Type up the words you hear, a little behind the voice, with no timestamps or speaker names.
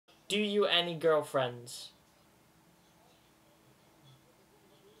Do you any girlfriends?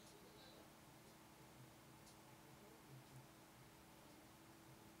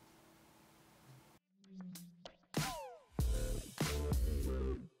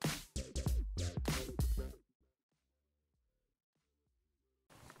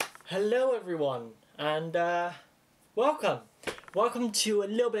 Hello everyone, and welcome to a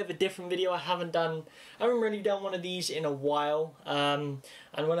little bit of a different video. I haven't really done one of these in a while, and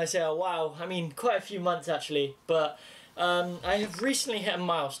when I say a while, I mean quite a few months actually, but I have recently hit a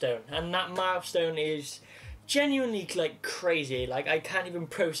milestone, and that milestone is genuinely like crazy. Like, I can't even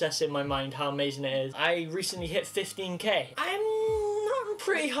process in my mind how amazing it is. I recently hit 15k. I'm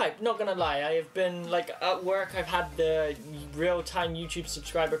pretty hyped, not gonna lie. I have been, like, at work, I've had the real-time YouTube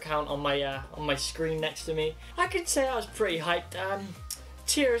subscriber count on my screen next to me. I could say I was pretty hyped.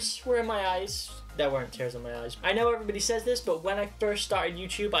 Tears were in my eyes. There weren't tears in my eyes. I know everybody says this, but when I first started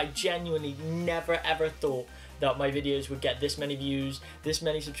YouTube, I genuinely never ever thought that my videos would get this many views, this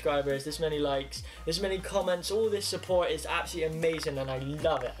many subscribers, this many likes, this many comments. All this support is absolutely amazing, and I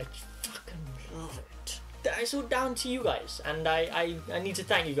love it. I fucking love it. It's all down to you guys, and I need to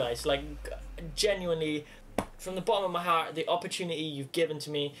thank you guys, like, genuinely, from the bottom of my heart. The opportunity you've given to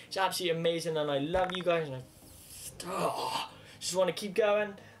me is absolutely amazing, and I love you guys, and I just want to keep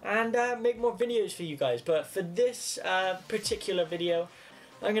going and make more videos for you guys. But for this particular video,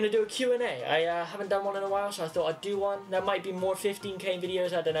 I'm going to do a Q&A. I haven't done one in a while, so I thought I'd do one. There might be more 15k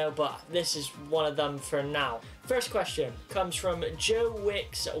videos, I don't know, but this is one of them for now. First question comes from Joe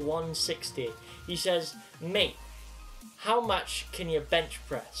Wicks 160. He says, "Mate, how much can you bench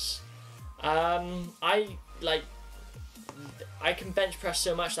press?" I can bench press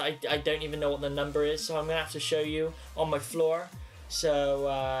so much that I don't even know what the number is, so I'm going to have to show you on my floor. So,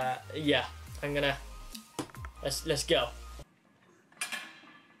 yeah, let's go.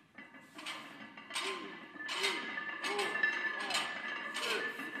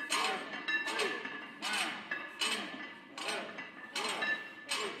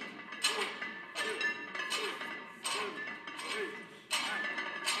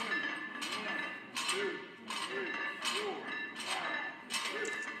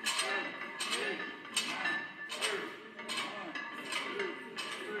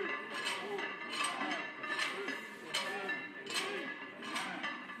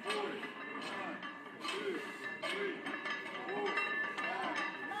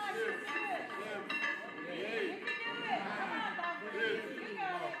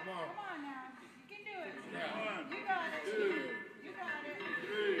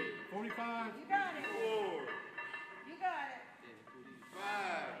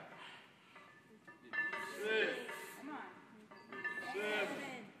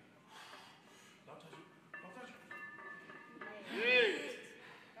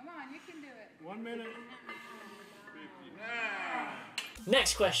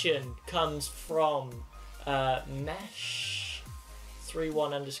 Next question comes from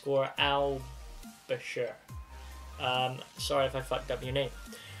Mesh31_Albasher. Sorry if I fucked up your name.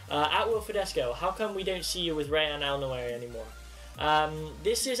 At Wilfredesco, how come we don't see you with Ray and Alnoary anymore?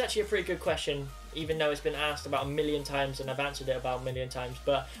 This is actually a pretty good question, even though it's been asked about a million times and I've answered it about a million times,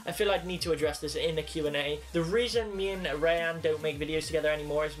 but I feel I need to address this in the Q&A. The reason me and Rayan don't make videos together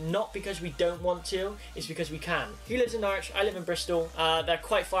anymore is not because we don't want to, it's because we can. He lives in Norwich, I live in Bristol. They're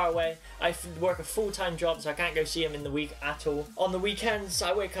quite far away. I work a full-time job, so I can't go see him in the week at all. On the weekends,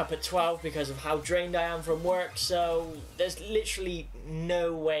 I wake up at 12 because of how drained I am from work, so there's literally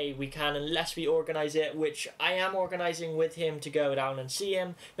no way we can unless we organise it, which I am organising with him to go down and see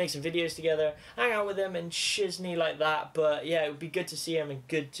him, make some videos together, hang out with him and shizney like that. But yeah, it would be good to see him and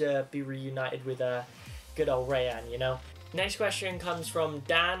good to be reunited with good old Rayan, you know. Next question comes from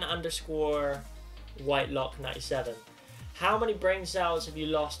Dan_Whitelock97. How many brain cells have you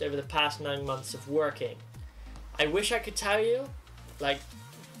lost over the past 9 months of working? I wish I could tell you, like,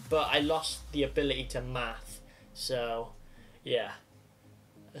 but I lost the ability to math. So yeah,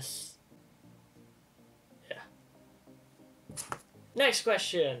 Next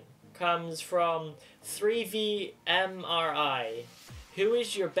question comes from 3VMRI. Who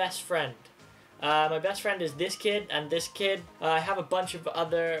is your best friend? My best friend is this kid and this kid. I have a bunch of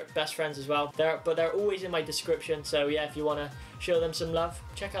other best friends as well. But they're always in my description. So yeah, if you want to show them some love,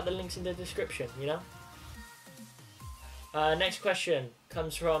 check out the links in the description, you know? Next question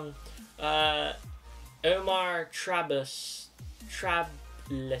comes from Omar Trablese.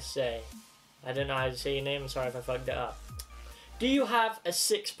 I don't know how to say your name. I'm sorry if I fucked it up. Do you have a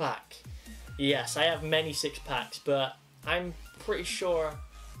six-pack? Yes, I have many six-packs, but I'm pretty sure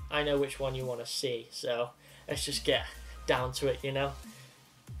I know which one you want to see. So let's just get down to it, you know?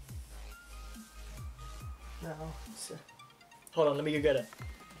 now. Hold on, let me go get it.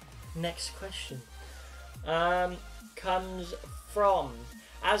 Next question comes from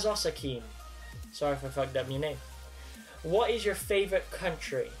Azosakim. Sorry if I fucked up your name. What is your favourite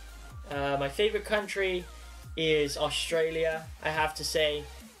country? My favourite country is Australia, I have to say,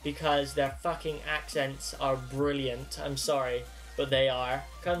 because their fucking accents are brilliant. I'm sorry, but they are.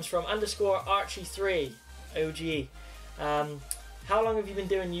 Comes from _Archie3 OG. How long have you been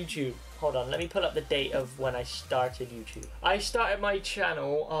doing YouTube? Hold on, let me pull up the date of when I started YouTube. I started my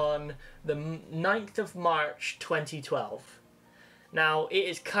channel on the 9th of March 2012. Now, it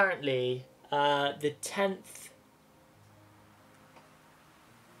is currently the 10th...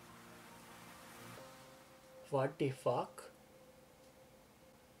 What the fuck?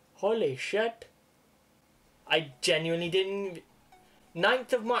 Holy shit. I genuinely didn't...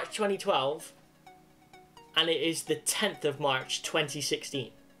 9th of March 2012, and it is the 10th of March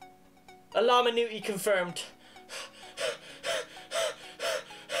 2016. Alarmanuti confirmed.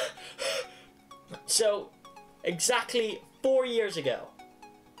 So, exactly 4 years ago.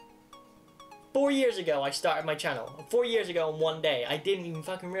 4 years ago I started my channel. 4 years ago in one day. I didn't even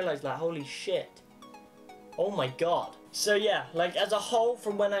fucking realize that. Holy shit. Oh my god. So yeah, like as a whole,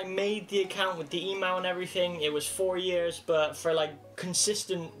 from when I made the account with the email and everything, it was 4 years, but for like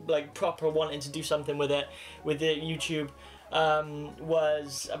consistent, like proper wanting to do something with it, with the YouTube,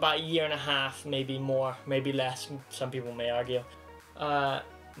 was about 1.5 years, maybe more, maybe less, some people may argue.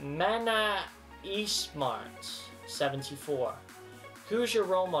 Mana Esmart 74. Who's your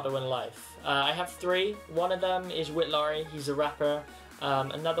role model in life? I have 3. One of them is Whit Laurie, he's a rapper.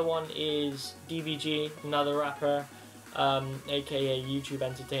 Another one is DVG, another rapper, aka YouTube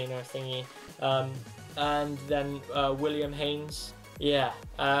entertainer thingy. And then William Haynes. Yeah.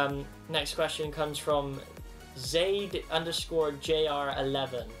 Next question comes from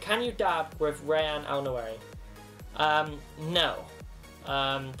Zaid_JR11. Can you dab with Rayan Al-Nawari? No.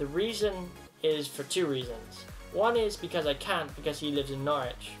 The reason is for 2 reasons. One is because I can't, because he lives in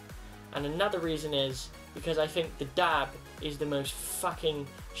Norwich. And another reason is because I think the dab is the most fucking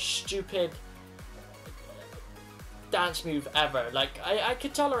stupid dance move ever. Like, I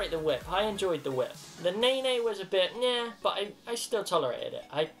could tolerate the whip. I enjoyed the whip. The nay-nay was a bit, nah, but I still tolerated it.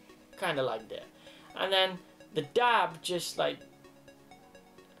 I kind of liked it. And then the dab, just like,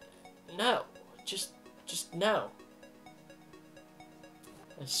 no. Just no.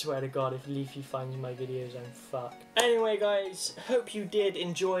 I swear to God, if Leafy finds my videos, I'm fucked. Anyway, guys, hope you did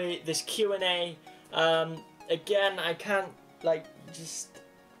enjoy this Q&A. Again, I can't, like, just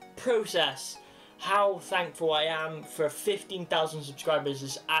process how thankful I am for 15,000 subscribers.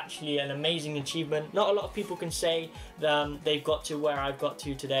 Is actually an amazing achievement. Not a lot of people can say they've got to where I've got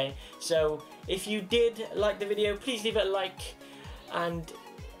to today. So, if you did like the video, please leave it a like, and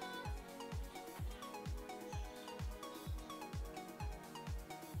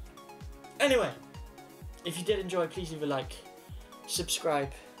anyway, if you did enjoy, please leave a like,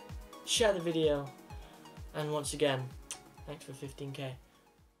 subscribe, share the video, and once again, thanks for 15k.